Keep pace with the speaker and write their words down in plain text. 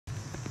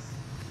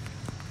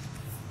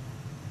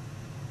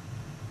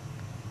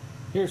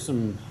Here's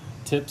some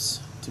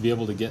tips to be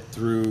able to get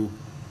through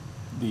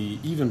the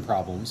even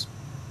problems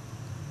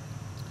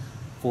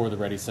for the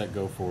Ready, Set,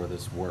 Go for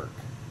this work.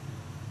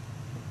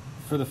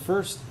 For the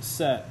first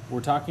set,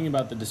 we're talking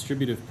about the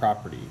distributive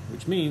property,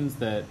 which means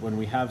that when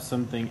we have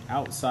something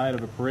outside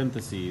of a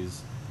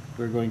parentheses,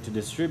 we're going to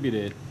distribute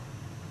it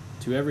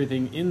to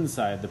everything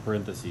inside the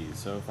parentheses.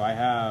 So if I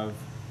have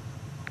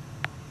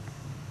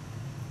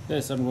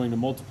this, I'm going to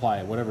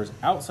multiply whatever's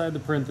outside the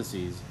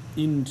parentheses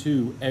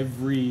into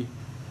every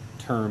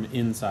term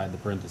inside the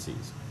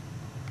parentheses.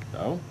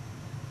 So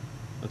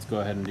let's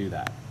go ahead and do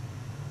that.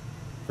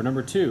 For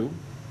number 2,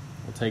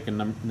 we'll take a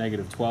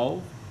negative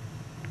 12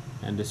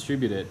 and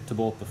distribute it to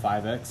both the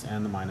 5x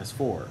and the minus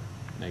 4.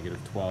 Negative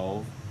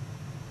 12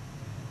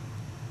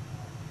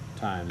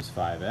 times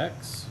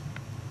 5x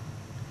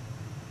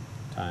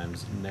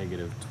times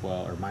negative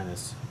 12, or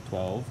minus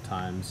 12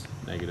 times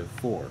negative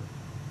 4.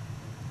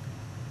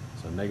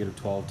 So negative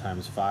 12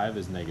 times 5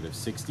 is negative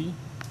 60.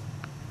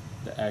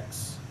 The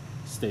x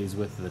stays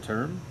with the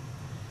term.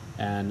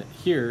 And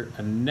here,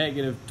 a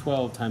negative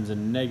 12 times a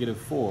negative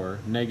 4,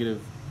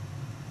 negative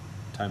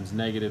times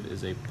negative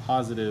is a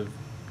positive,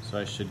 so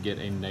I should get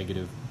a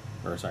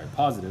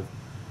positive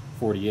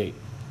 48.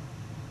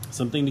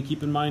 Something to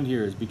keep in mind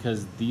here is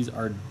because these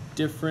are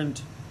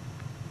different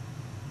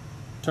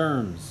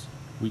terms,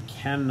 we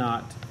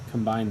cannot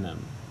combine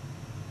them.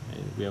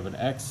 We have an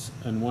x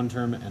in one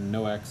term and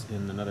no x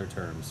in another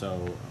term,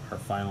 so our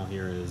final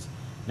here is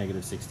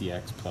negative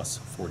 60x plus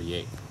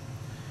 48.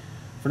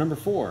 For number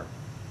 4,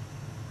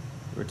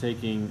 we're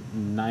taking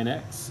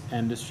 9x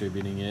and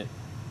distributing it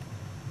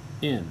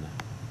in.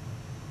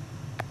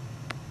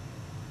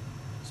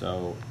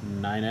 So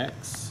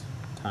 9x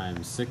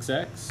times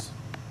 6x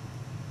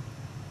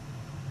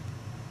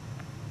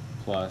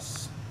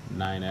plus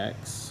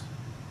 9x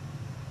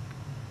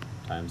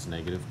times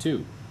negative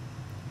 2.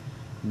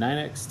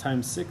 9x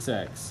times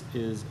 6x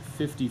is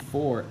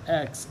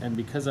 54x, and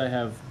because I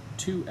have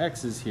two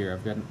x's here,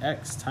 I've got an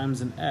x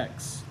times an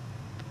x,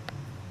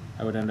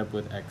 I would end up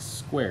with x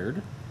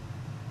squared,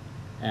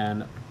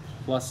 and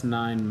plus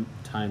 9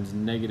 times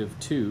negative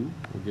 2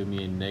 will give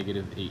me a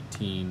negative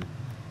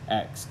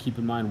 18x. Keep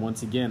in mind,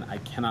 once again, I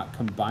cannot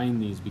combine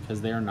these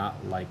because they are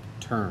not like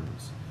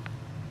terms.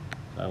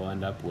 So I will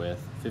end up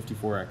with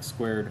 54x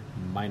squared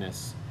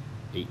minus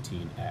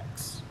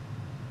 18x.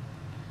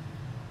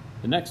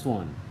 The next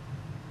one,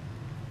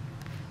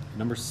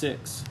 number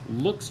 6,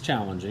 looks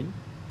challenging,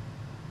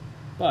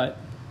 but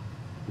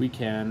we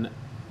can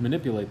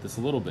manipulate this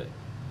a little bit.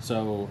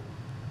 So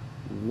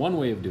one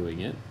way of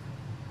doing it,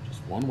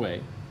 just one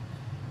way,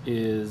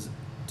 is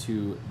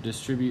to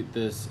distribute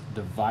this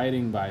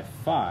dividing by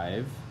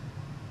 5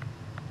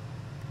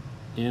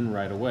 in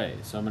right away.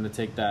 So I'm going to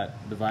take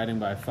that dividing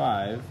by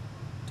 5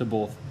 to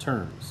both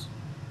terms.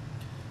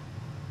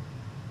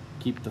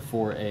 Keep the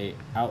 4a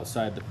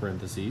outside the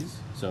parentheses,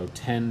 so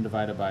 10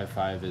 divided by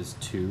 5 is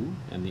 2,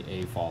 and the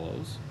a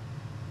follows.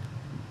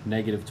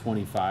 Negative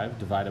 25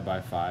 divided by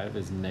 5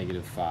 is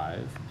negative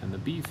 5, and the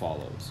b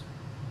follows.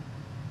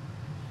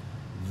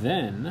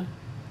 Then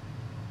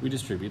we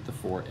distribute the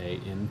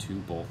 4a into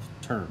both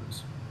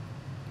terms.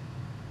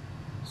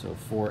 So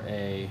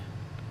 4a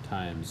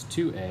times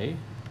 2a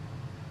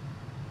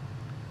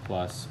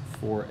plus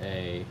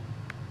 4a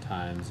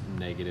times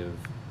negative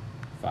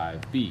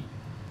 5b.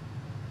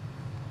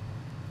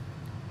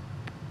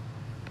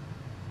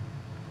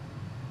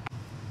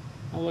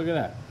 Oh, look at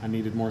that. I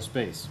needed more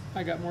space.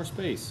 I got more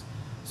space.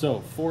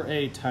 So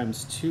 4a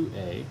times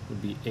 2a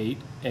would be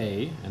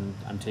 8a, and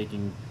I'm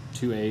taking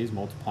 2a's,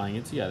 multiplying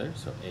it together,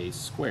 so a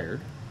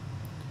squared,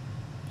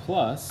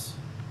 plus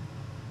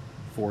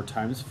 4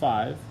 times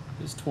 5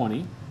 is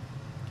 20,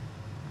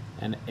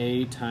 and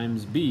a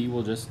times b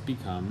will just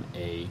become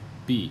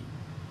ab.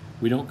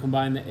 We don't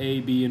combine the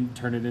a, b, and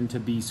turn it into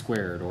b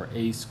squared or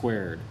a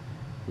squared.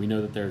 We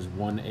know that there's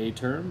one a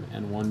term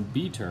and one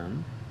b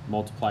term.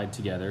 Multiplied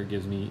together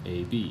gives me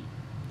AB.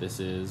 This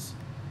is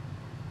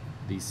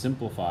the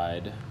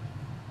simplified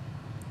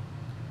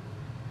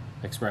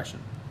expression.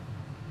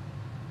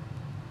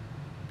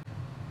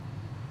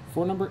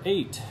 For number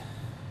 8,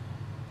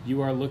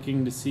 you are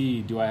looking to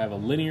see, do I have a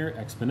linear,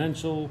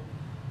 exponential,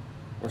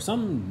 or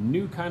some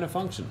new kind of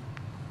function?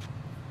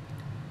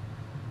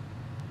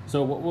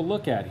 So what we'll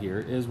look at here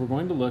is we're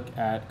going to look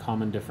at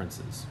common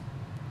differences.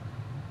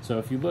 So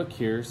if you look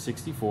here,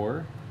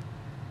 64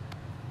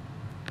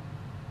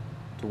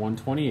 to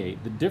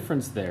 128, the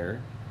difference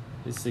there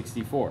is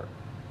 64.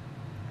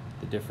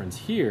 The difference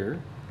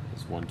here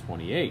is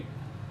 128.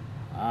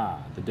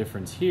 The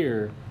difference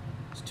here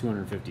is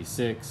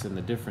 256, and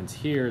the difference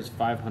here is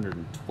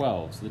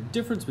 512. So the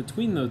difference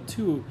between those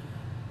two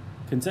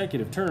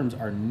consecutive terms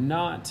are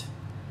not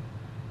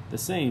the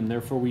same,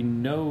 therefore we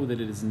know that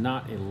it is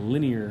not a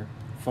linear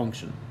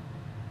function.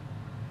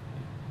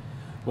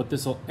 What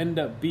this will end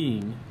up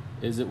being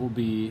is it will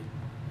be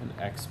an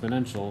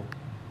exponential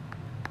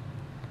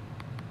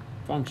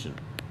function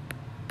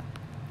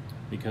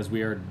because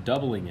we are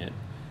doubling it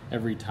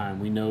every time.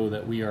 We know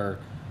that we are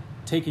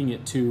taking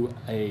it to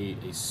a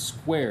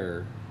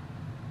square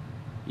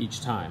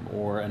each time,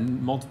 or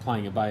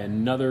multiplying it by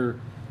another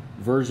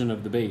version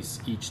of the base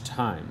each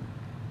time.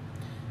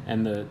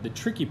 And the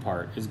tricky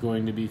part is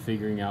going to be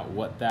figuring out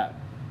what that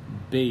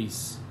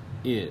base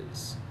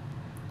is.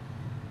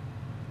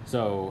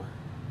 So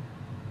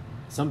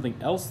something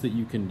else that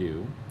you can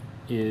do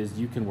is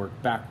you can work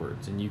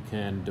backwards, and you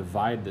can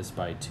divide this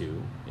by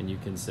 2, and you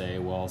can say,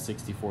 well,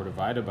 64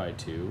 divided by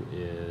 2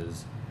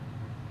 is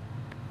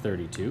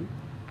 32,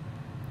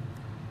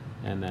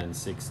 and then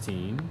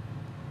 16,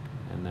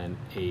 and then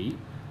 8,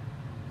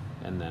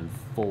 and then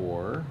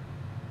 4,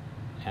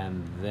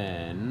 and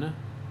then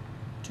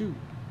 2.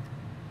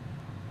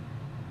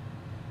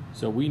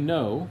 So we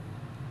know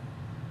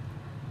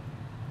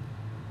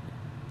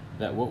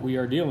that what we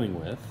are dealing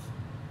with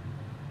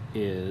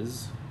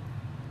is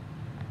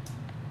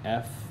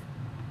f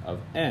of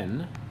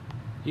n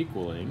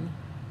equaling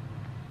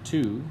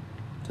 2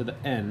 to the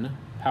n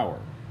power,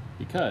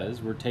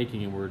 because we're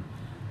taking and we're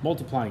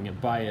multiplying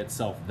it by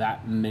itself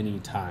that many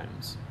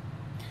times.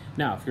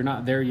 Now, if you're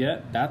not there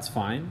yet, that's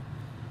fine.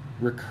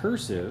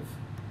 Recursive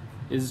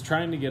is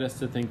trying to get us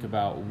to think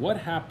about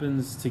what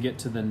happens to get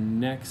to the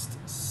next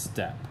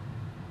step.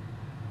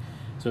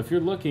 So if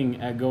you're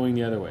looking at going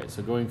the other way,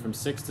 so going from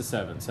 6 to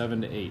 7,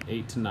 7 to 8,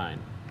 8 to 9,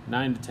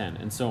 9 to 10,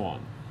 and so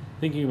on,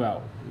 thinking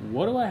about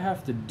what do I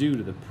have to do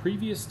to the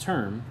previous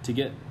term to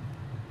get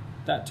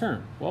that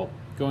term? Well,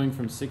 going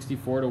from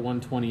 64 to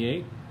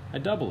 128, I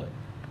double it.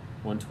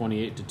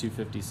 128 to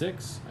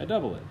 256, I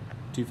double it.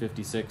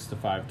 256 to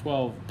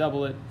 512,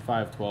 double it.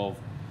 512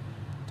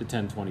 to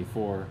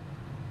 1024,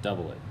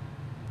 double it.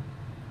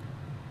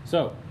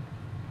 So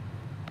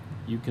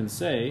you can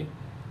say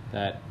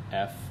that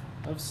f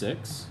of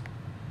 6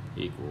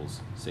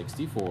 equals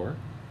 64,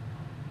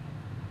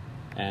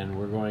 and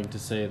we're going to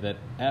say that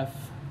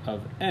f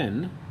of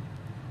n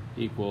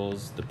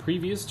equals the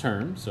previous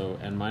term, so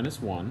n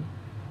minus 1,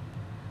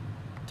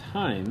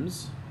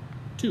 times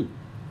 2.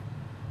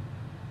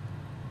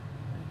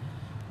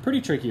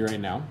 Pretty tricky right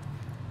now.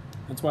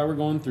 That's why we're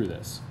going through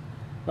this.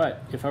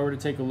 But if I were to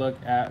take a look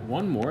at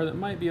one more that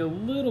might be a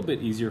little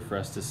bit easier for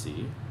us to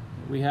see,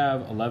 we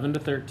have 11 to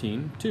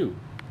 13, 2,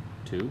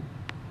 2,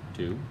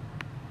 2,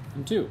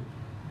 and 2.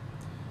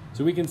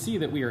 So we can see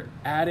that we are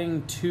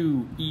adding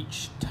 2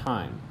 each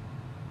time.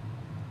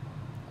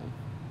 Okay.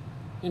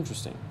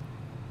 Interesting.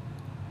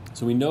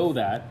 So we know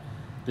that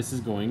this is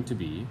going to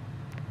be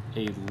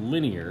a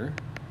linear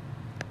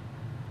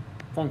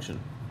function.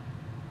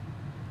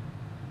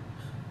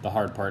 The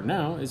hard part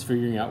now is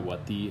figuring out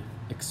what the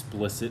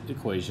explicit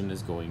equation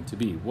is going to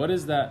be. What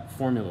is that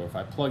formula? If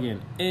I plug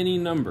in any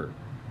number,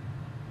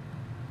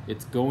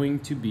 it's going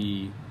to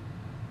be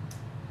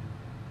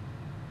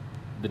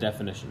the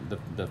definition.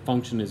 The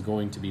function is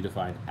going to be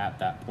defined at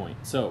that point.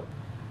 So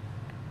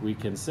we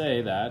can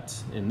say that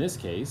in this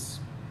case,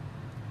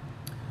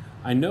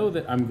 I know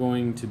that I'm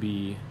going to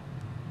be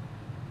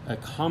a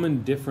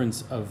common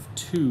difference of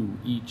 2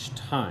 each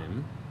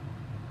time.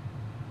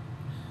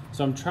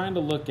 So I'm trying to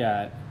look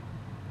at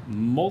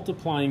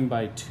multiplying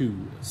by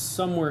 2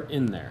 somewhere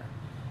in there.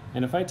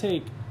 And if I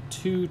take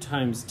 2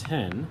 times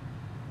 10,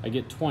 I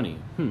get 20.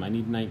 I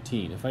need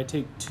 19. If I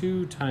take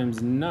 2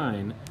 times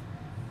 9,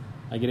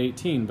 I get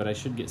 18, but I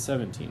should get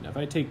 17. If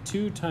I take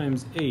 2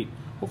 times 8,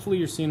 hopefully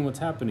you're seeing what's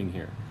happening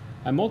here.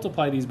 I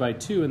multiply these by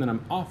 2, and then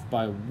I'm off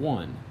by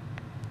 1.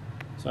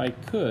 So I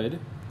could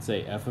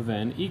say f of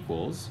n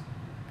equals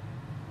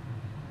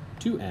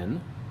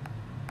 2n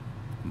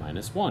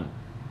minus 1.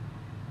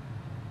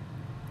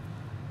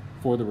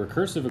 For the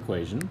recursive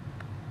equation,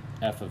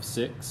 f of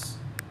 6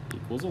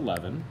 equals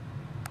 11,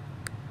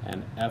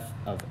 and f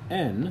of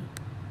n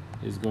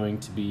is going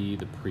to be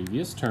the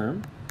previous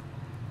term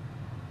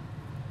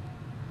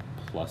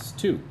plus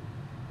 2,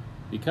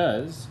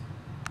 because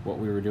what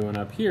we were doing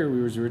up here,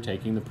 we were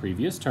taking the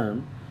previous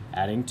term,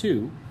 adding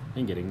 2,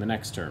 and getting the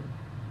next term.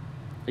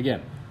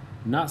 Again,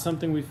 not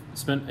something we've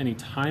spent any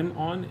time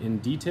on in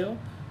detail,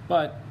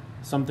 but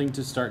something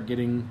to start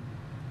getting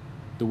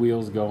the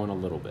wheels going a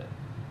little bit.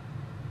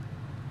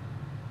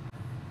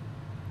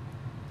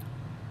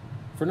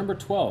 For number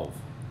 12,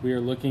 we are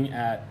looking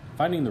at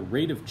finding the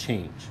rate of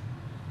change.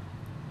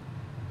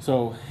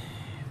 So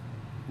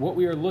what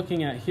we are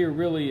looking at here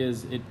really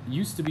is, it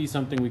used to be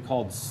something we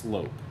called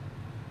slope,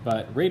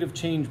 but rate of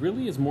change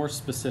really is more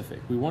specific.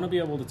 We want to be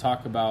able to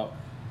talk about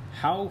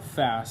how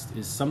fast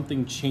is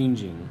something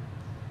changing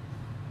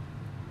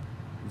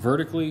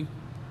vertically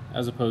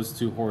as opposed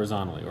to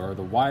horizontally, or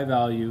the y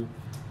value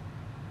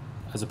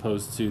as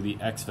opposed to the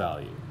x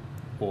value,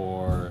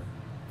 or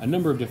a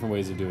number of different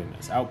ways of doing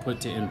this, output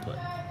to input.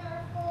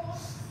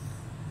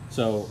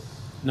 So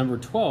number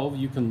 12,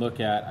 you can look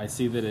at, I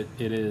see that it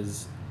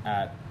is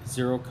at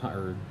 0,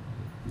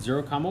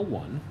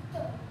 1,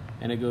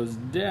 and it goes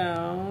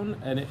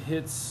down and it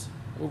hits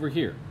over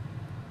here.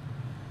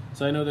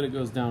 So I know that it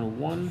goes down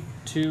 1,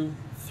 2,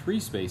 3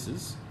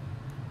 spaces.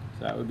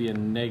 So that would be a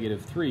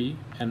 -3,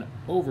 and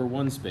over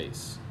 1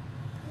 space.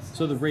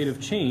 So the rate of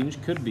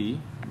change could be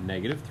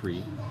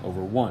 -3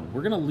 over 1.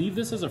 We're going to leave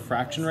this as a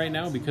fraction right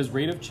now because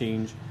rate of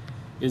change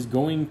is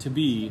going to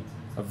be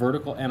a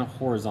vertical and a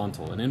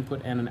horizontal, an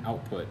input and an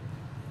output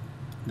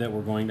that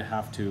we're going to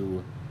have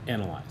to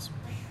analyze.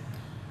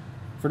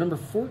 For number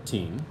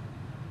 14,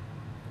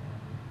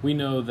 we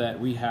know that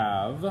we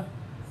have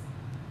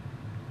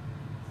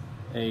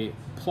a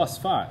plus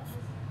 5.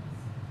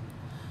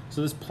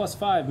 So this plus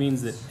 5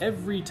 means that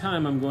every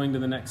time I'm going to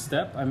the next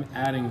step, I'm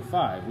adding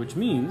 5, which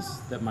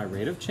means that my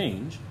rate of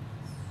change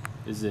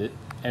is that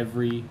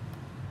every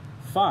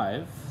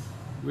 5,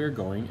 we're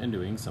going and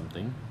doing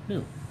something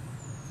new.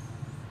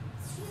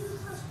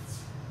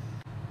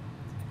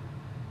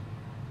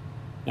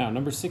 Now,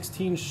 number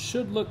 16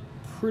 should look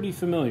pretty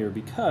familiar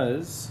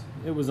because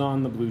it was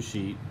on the blue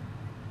sheet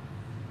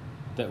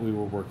that we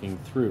were working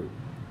through.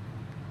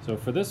 So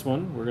for this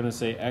one, we're going to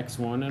say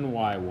x1 and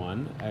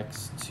y1,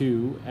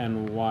 x2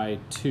 and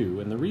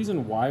y2. And the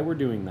reason why we're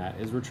doing that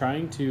is we're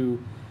trying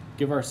to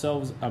give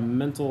ourselves a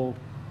mental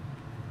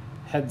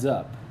heads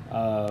up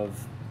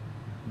of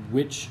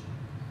which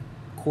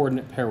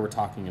coordinate pair we're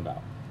talking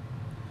about.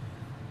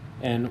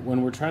 And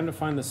when we're trying to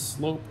find the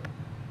slope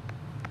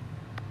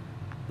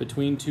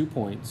between 2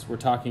 points, we're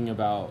talking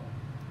about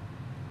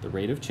the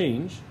rate of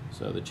change,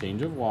 so the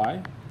change of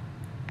y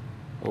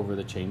over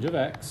the change of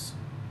x.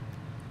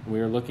 We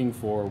are looking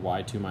for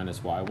y2 minus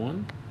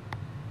y1,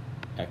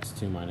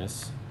 x2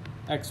 minus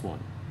x1.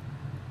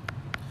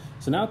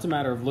 So now it's a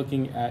matter of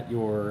looking at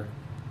your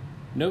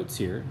notes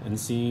here and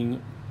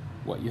seeing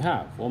what you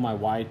have. Well, my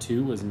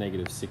y2 was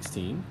negative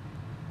 16.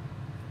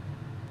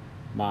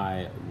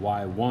 My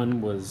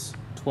y1 was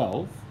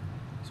 12.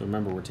 So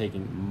remember, we're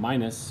taking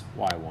minus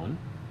y1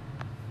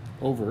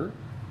 over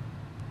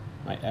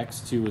my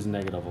x2 is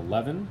negative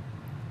 11,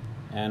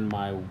 and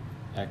my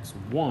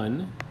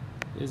x1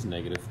 is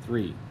negative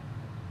 3.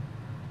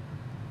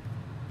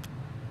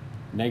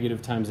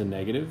 Negative times a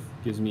negative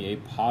gives me a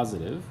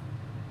positive,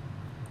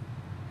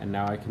 and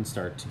now I can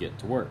start to get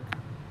to work.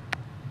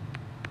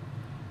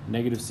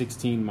 Negative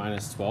 16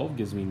 minus 12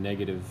 gives me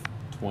negative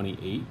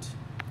 28,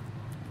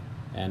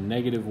 and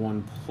negative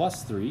 1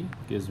 plus 3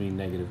 gives me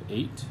negative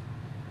 8.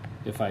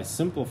 If I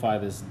simplify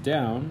this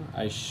down,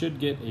 I should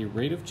get a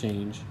rate of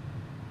change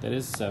that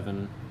is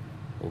 7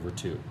 over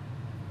 2.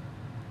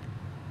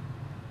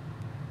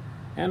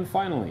 And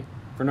finally,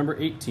 for number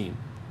 18,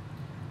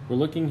 we're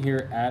looking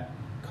here at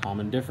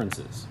common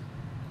differences.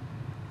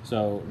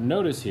 So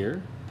notice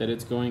here that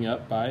it's going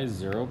up by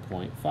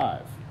 0.5.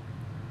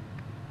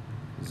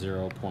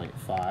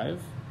 0.5,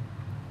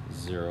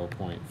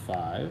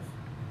 0.5,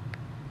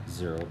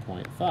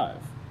 0.5.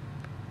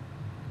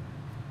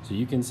 So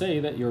you can say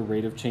that your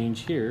rate of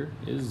change here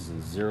is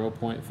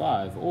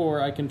 0.5, or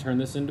I can turn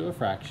this into a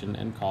fraction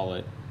and call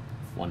it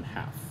 1/2.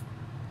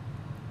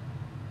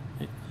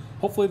 Okay.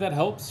 Hopefully that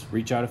helps.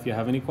 Reach out if you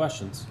have any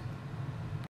questions.